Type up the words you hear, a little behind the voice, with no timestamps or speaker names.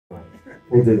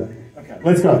We'll do that. Okay,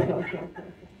 let's go.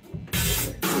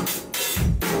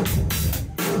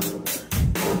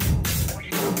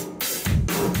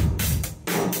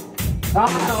 I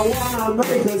wanna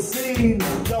make a scene,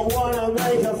 don't wanna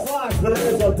make a fuss, but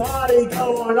there's a party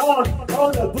going on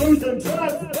the Booze and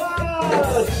Drugs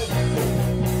bus.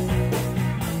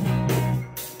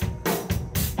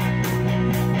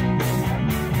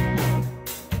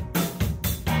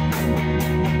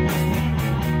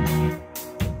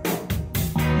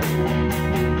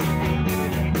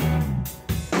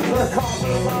 The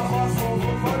coffers are hustles,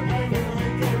 but they can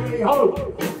give me hope.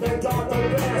 They got the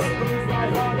best booze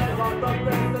right on, they got the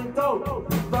best and dope.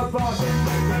 The bosses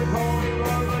make me holy,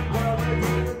 love and perfect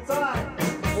in the time.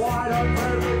 Why don't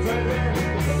they return it?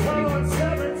 Come on,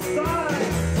 seven sides.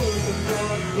 Booze and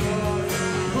drugs,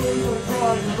 booze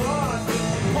and drugs,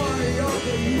 party of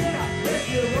the year. If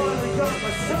you wanna got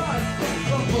my son,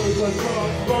 the booze and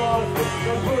drugs,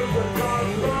 the booze and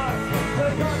drugs,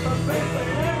 they got the best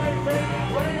and everything.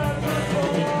 Bring up the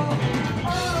floor.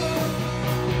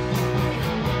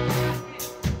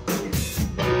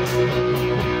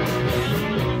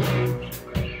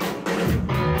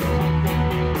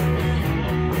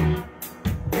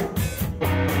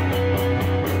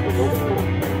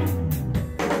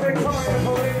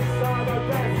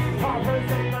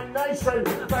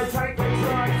 They take the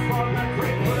drugs from the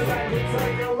creek with that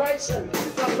circulation.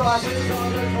 The bosses on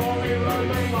the holy road,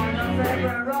 they find a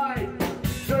favorite ride.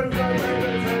 To the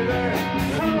liberty,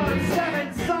 come on, seven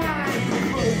sides.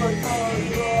 Move the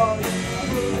drugs,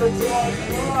 move the drugs,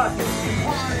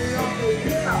 party of the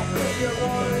year. If you're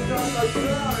rolling on the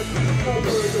drugs, move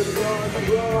the drugs,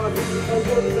 move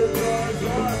the drugs,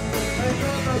 they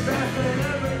got the best in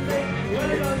everything.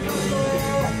 Lay on the floor.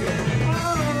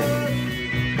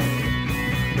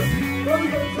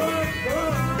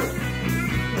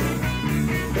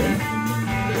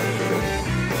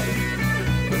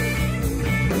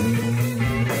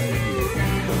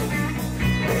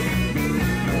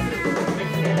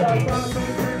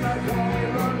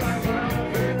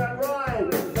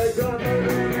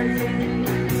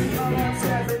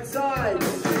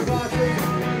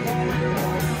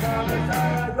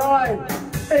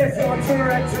 If your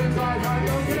direction's right, I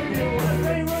will give you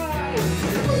everything right.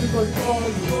 Move the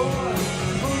drugs,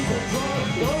 move the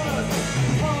drugs,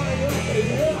 party of the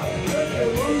year. If you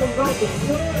want to go to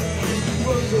church,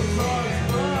 move the drugs,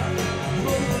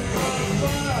 move the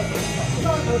drugs,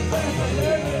 got the best of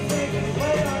everything,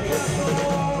 lay on the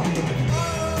floor.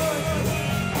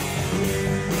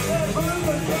 Move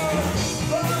the drugs,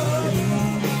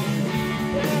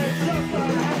 yeah, just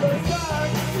gonna have a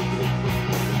time.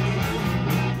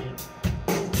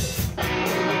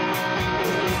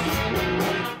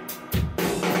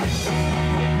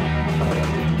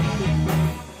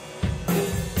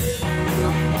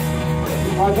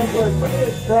 I think we're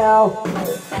finished now.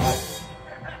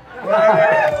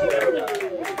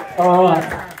 Alright.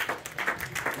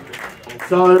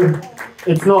 So,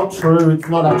 it's not true, it's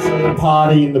not actually a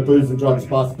party in the Booze and Drugs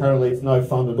bus. Apparently it's no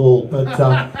fun at all. But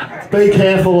be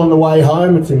careful on the way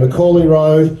home. It's in Macaulay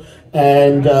Road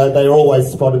and they're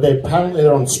always spotted there. Apparently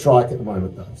they're on strike at the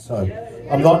moment though. So,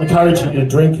 I'm not encouraging you to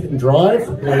drink and drive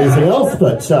or anything else,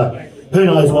 but who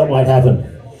knows what might happen.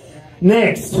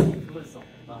 Next.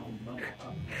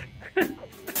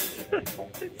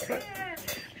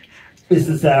 This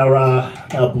is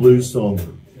our blues song.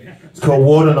 It's called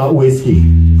Water Not Whiskey.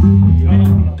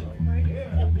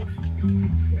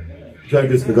 Joke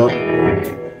is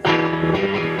forgotten.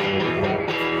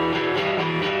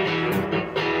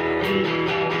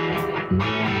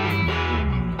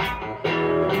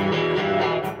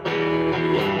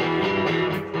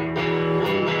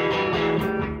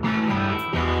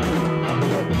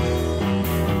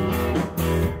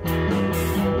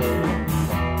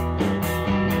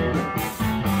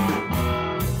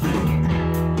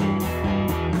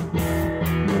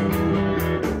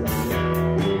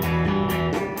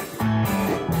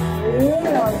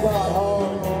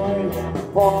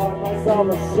 Bought myself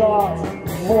a shot,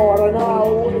 more than I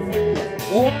whiskey.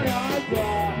 What I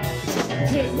got,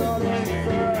 just on in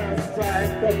first,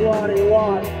 drank the bloody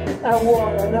one, and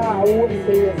what an hour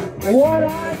whiskey. What I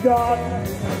got,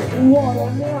 what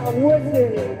an hour whiskey.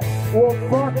 Well,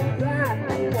 fuck that,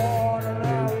 what an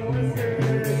hour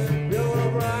whiskey. You're a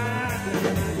rat,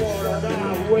 what an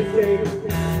hour whiskey.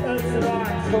 That's what I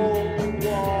told,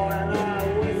 what an hour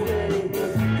whiskey.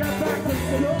 Get back to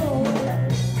school.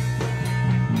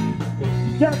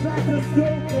 Get back to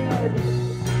school, kid!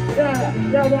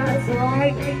 Yeah, that's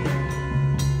right!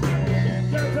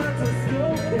 Get back to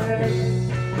school, kid!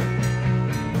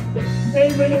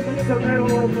 Even if it's the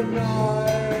middle of the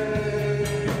night,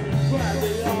 grab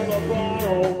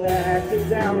things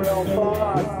down real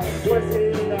fast.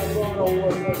 Whiskey in that bottle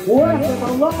was worth it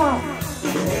a lot.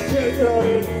 Take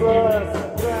it first,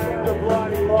 drank the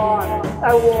bloody lot.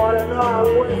 I wanna know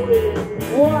whiskey,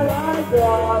 what I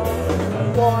got.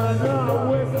 Wanna know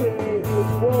whiskey,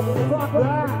 well fuck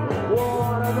that.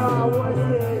 Wanna know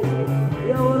whiskey,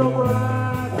 you little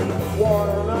brat.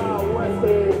 Wanna know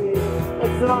whiskey,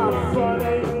 it's not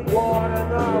funny. Wanna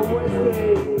know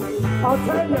whiskey, I'll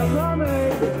tell you, mommy.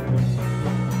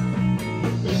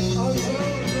 I'm so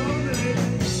mommy,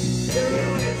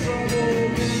 you're in trouble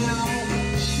now.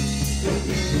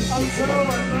 I'm so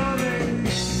mommy.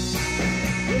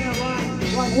 Yeah,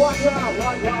 like watch out,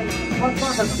 like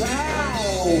fucking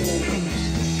down.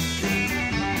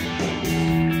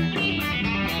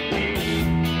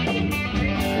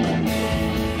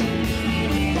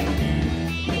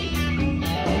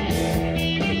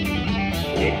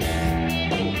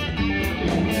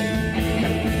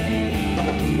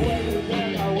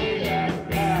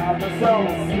 So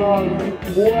slow,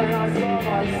 when I saw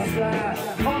my stash,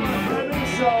 on my baby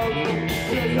show,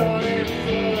 it's on it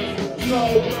first, so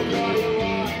nobody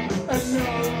wants, and no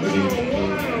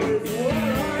one is what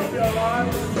I got.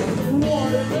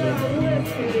 What is that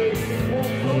whiskey?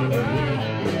 What's for that?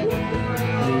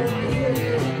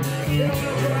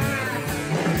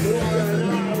 What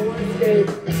another whiskey?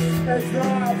 It's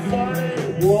not funny.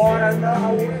 What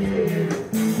another whiskey?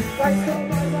 I stole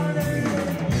my money.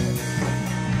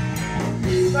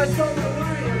 I stole the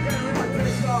money, I'm getting rid of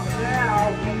this off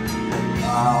now.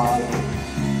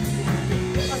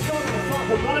 I stole the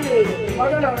fucking money. I'm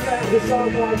gonna let this on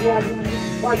my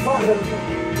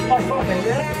fucking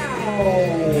now.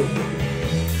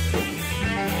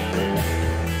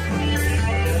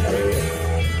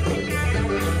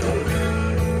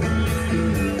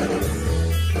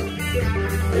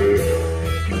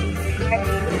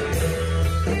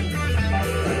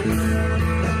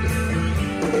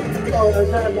 I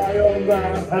had my own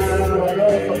band, and I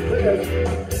also finished.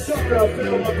 Something I'll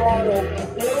fill my bottle.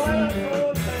 Well, I have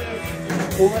all this.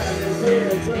 When they see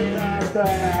a drink out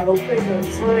there, I don't think I'm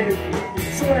sleep.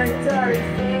 Drink dirty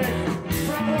fish.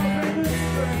 From up in the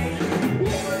street.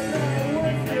 What is that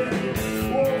whiskey?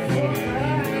 What's for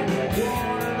that?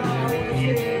 What another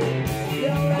whiskey?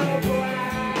 You little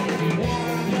brat. What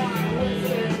another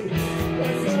whiskey?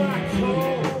 It's not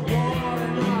cool. What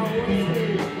another whiskey?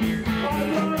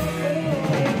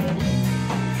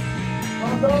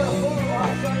 I'm gonna fool,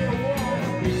 I'll tell you what.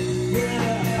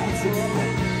 Yeah, that's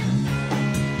right.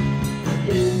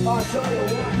 I'll tell you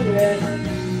what, man.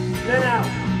 Now,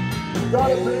 go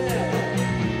to bed.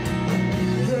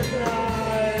 Good night.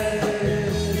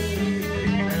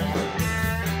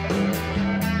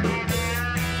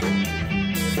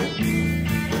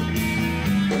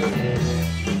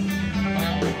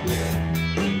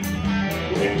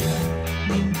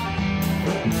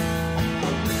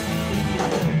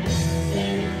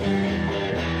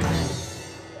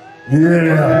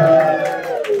 Yeah.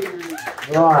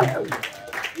 Right.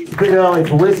 It's a bit early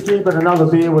for whiskey, but another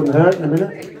beer wouldn't hurt in a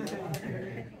minute.